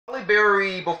Halle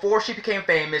Berry, before she became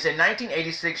famous, in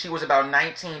 1986, she was about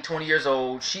 19, 20 years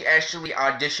old. She actually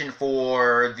auditioned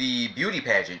for the beauty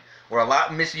pageant, where a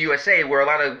lot, Miss USA, where a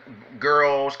lot of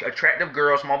girls, attractive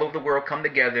girls from all over the world come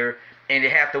together, and they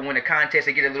have to win a contest.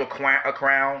 They get a little a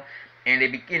crown, and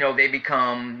they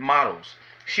become models.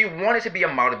 She wanted to be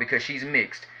a model because she's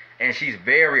mixed, and she's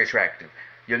very attractive.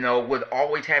 With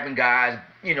always having guys,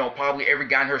 probably every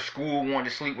guy in her school wanted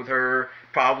to sleep with her.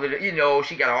 Probably,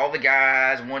 she got all the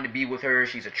guys wanting to be with her.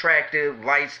 She's attractive,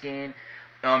 light skinned.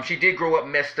 She did grow up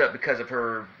messed up because of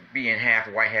her being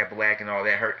half white, half black, and all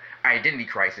that. Her identity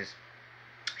crisis.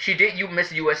 She did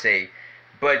Miss USA,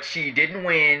 but she didn't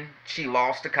win. She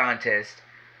lost the contest.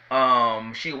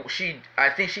 I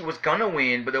think she was gonna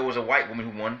win, but there was a white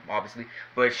woman who won, obviously,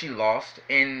 but she lost,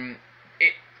 and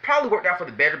it probably worked out for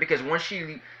the better because once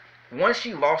she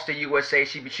lost to USA,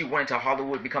 she went into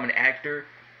Hollywood, become an actor,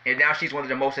 and now she's one of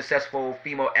the most successful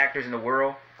female actors in the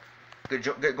world. Good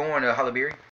going, Halle Berry.